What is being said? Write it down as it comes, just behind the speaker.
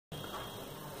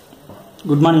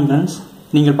Good morning friends.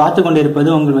 நீங்கள் பார்த்து கொண்டிருப்பது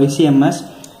உங்கள் YCMES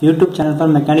YouTube channel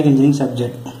for mechanic engineering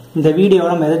subject. இந்த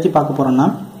வீடியோவில் நம்ம எதை பார்க்க போகிறோம்னா,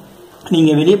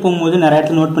 நீங்கள் வெளியே போகும்போது நிறைய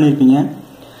இடத்துல நோட் பண்ணியிருப்பீங்க,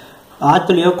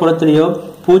 ஆற்றுலையோ குளத்துலையோ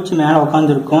பூச்சி மேலே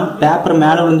உட்காந்துருக்கும், பேப்பர்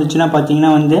மேலே விழுந்துச்சுன்னா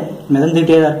பார்த்தீங்கன்னா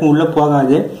மிதந்துக்கிட்டே தான் இருக்கும், உள்ளே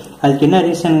போகாது. அதுக்கு என்ன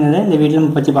ரீசனுங்கிறத இந்த வீடியோ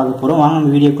நம்ம பற்றி பார்க்க போகிறோம். வாங்க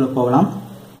நம்ம வீடியோக்குள்ளே போகலாம்.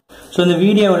 ஸோ இந்த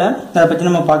வீடியோவில் அதை பற்றி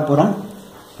நம்ம பார்க்க போகிறோம்.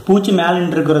 பூச்சி மேலே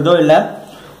நின்றுருக்கிறதோ இல்லை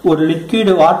ஒரு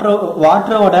லிக்விடு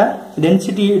வாட்டரோட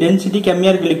டென்சிட்டி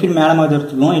கம்மியாக இருக்க லிக்விட் மேலே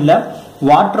மோதுறதுக்கும் இல்லை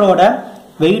வாட்டரோட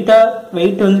வெயிட்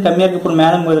கம்மியாக இருக்க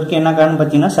மேலே மோதுறதுக்கு என்ன காரணம்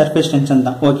பார்த்தீங்கன்னா சர்ஃபேஸ் டென்ஷன்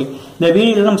தான். ஓகே, இந்த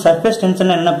வீடியோவில் நம்ம சர்ஃபேஸ்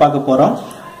டென்ஷன் என்ன பார்க்க போகிறோம்,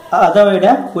 அதை விட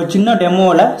ஒரு சின்ன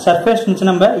டெமோவில் சர்ஃபேஸ் டென்ஷன்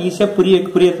நம்ம ஈஸியாக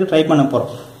புரியறதுக்கு ட்ரை பண்ண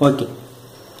போகிறோம். ஓகே,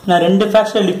 நான் 2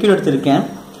 ஃப்ளாஸ்கில் லிக்விட் எடுத்திருக்கேன்.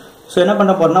 ஸோ என்ன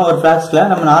பண்ண போகிறேன்னா, ஒரு ஃப்ளாஸ்கில்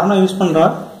நம்ம நார்மலாக யூஸ்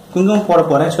பண்ணுறோம் குங்குமம் போட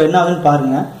போகிறேன். ஸோ என்ன ஆகுதுன்னு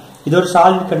பாருங்கள். இது ஒரு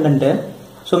சாலிட் கண்டென்ட்டு.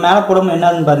 ஸோ மேலே போடும்போது என்ன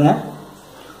ஆகுதுன்னு பாருங்கள்.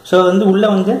 ஸோ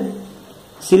உள்ளே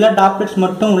சில டாப்லெட்ஸ்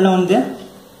மட்டும் உள்ளே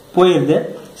போயிடுது,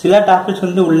 சில டாப்லெட்ஸ்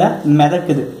உள்ளே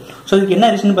மிதக்குது. ஸோ இதுக்கு என்ன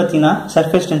ரீசன் பார்த்தீங்கன்னா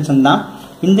சர்ஃபேஸ் டென்ஷன் தான்.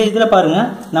 இந்த இதில் பாருங்கள்,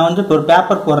 நான் இப்போ ஒரு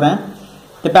பேப்பர் போடுறேன்.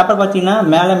 இந்த பேப்பர் பார்த்தீங்கன்னா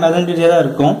மேலே மிதந்துட்டே தான்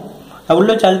இருக்கும். உள்ளே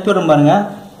வச்சு அழுத்தி விடுறோம் பாருங்கள்,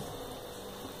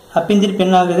 அப்பயும் திருப்பி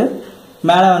என்ன ஆகுது,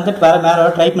 மேலே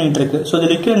மேலே ட்ரை பண்ணிகிட்டு இருக்கு. ஸோ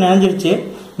இது லிக்விட் நினைஞ்சிருச்சு.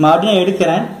 மறுபடியும்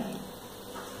எடுக்கிறேன்,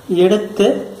 எடுத்து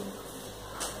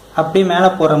அப்படியே மேலே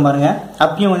போடுறேன் பாருங்க,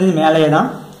 அப்பயும் மேலே தான்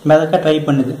மிதக்க ட்ரை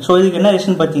பண்ணுது. ஸோ இதுக்கு என்ன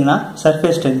ரீசன் பார்த்தீங்கன்னா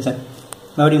சர்ஃபேஸ் டென்ஷன்.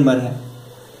 மறுபடியும் பாருங்க,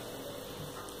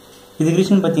 இதுக்கு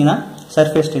ரீசன் பார்த்தீங்கன்னா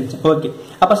சர்ஃபேஸ் டென்ஷன். ஓகே,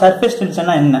 அப்போ சர்ஃபேஸ்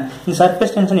டென்ஷன்னா என்ன, இந்த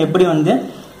சர்ஃபேஸ் டென்ஷன் எப்படி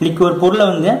ஒரு பொருளை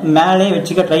மேலே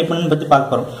வச்சுக்க ட்ரை பண்ணுன்னு பற்றி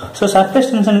பார்க்க போகிறோம். ஸோ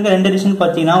சர்ஃபேஸ் டென்ஷனுக்கு 2 ரீசன்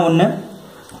பார்த்தீங்கன்னா, ஒன்று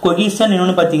கொகிஷன்,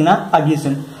 இன்னொன்று பார்த்தீங்கன்னா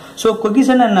அகிஷன். ஸோ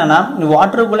கொகிஷன் என்னன்னா,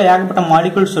 வாட்டருக்குள்ள ஏகப்பட்ட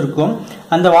மாலிகுல்ஸ் இருக்கும்.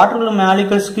 அந்த வாட்டருக்குள்ள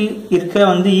மாலிகுல்ஸ்க்கு இருக்கிற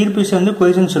ஈர்ப்பு விசை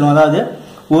கொகிஷன் சொல்லுவோம். அதாவது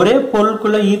ஒரே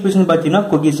பொருளுக்குள்ள ஈர்ப்பு விசை பார்த்தீங்கன்னா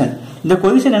கொகிஷன். இந்த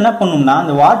கொகிஷன் என்ன பண்ணும்னா,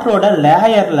 இந்த வாட்டரோட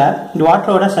லேயர்ல, இந்த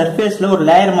வாட்டரோட சர்ஃபேஸ்ல ஒரு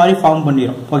லேயர் மாதிரி ஃபார்ம்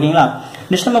பண்ணிடும். ஓகேங்களா,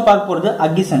 நெக்ஸ்ட் நம்ம பார்க்க போறது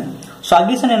அகிஷன். ஸோ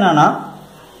அகிஷன் என்னன்னா,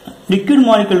 லிக்விட்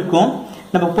மாலிகுலுக்கும்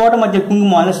நம்ம போட மத்திய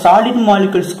குங்குமம் அந்த சாலிட்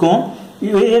மாலிகுல்ஸ்க்கும்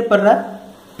ஏற்படுற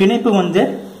பிணைப்பு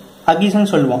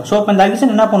அகிஷன் சொல்லுவோம். ஸோ இப்போ இந்த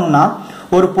அகிஷன் என்ன பண்ணும்னா,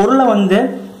 ஒரு பொருளை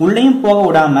உள்ளேயும் போக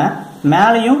விடாம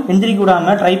மேலையும் எந்திரிக்க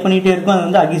விடாம ட்ரை பண்ணிட்டே இருக்கும்.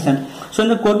 அது அகிஷன். ஸோ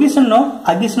இந்த கொகிஷனும்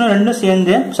அகிஷனும் ரெண்டும்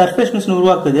சேர்ந்து சர்ஃபேஸ் டென்ஷன்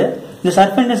உருவாக்குது. இந்த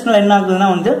சர்ஃபேஸ் டென்ஷன்ல என்ன ஆகுதுன்னா,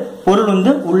 பொருள்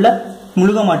உள்ள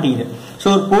முழுக மாட்டேங்குது. ஸோ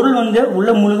ஒரு பொருள் உள்ள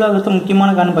முழுகாகிறது முக்கியமான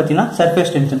காரணம் பார்த்தீங்கன்னா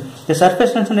சர்ஃபேஸ் டென்ஷன். இந்த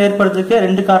சர்ஃபேஸ் டென்ஷன் ஏற்படுறதுக்கு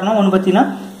 2 காரணம். ஒன்று பார்த்தீங்கன்னா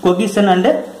கொகிஷன் அண்ட்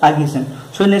அகிஷன்.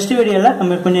 ஸோ நெக்ஸ்ட் வீடியோவில்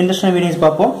நம்ம கொஞ்சம் இன்ட்ரெஸ்டான வீடியோஸ்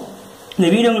பார்ப்போம். இந்த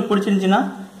வீடியோ உங்களுக்கு பிடிச்சிருந்துச்சுன்னா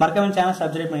மறக்காம சேனல்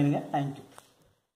சப்ஸ்கிரைப் பண்ணிடுங்க. தேங்க்யூ.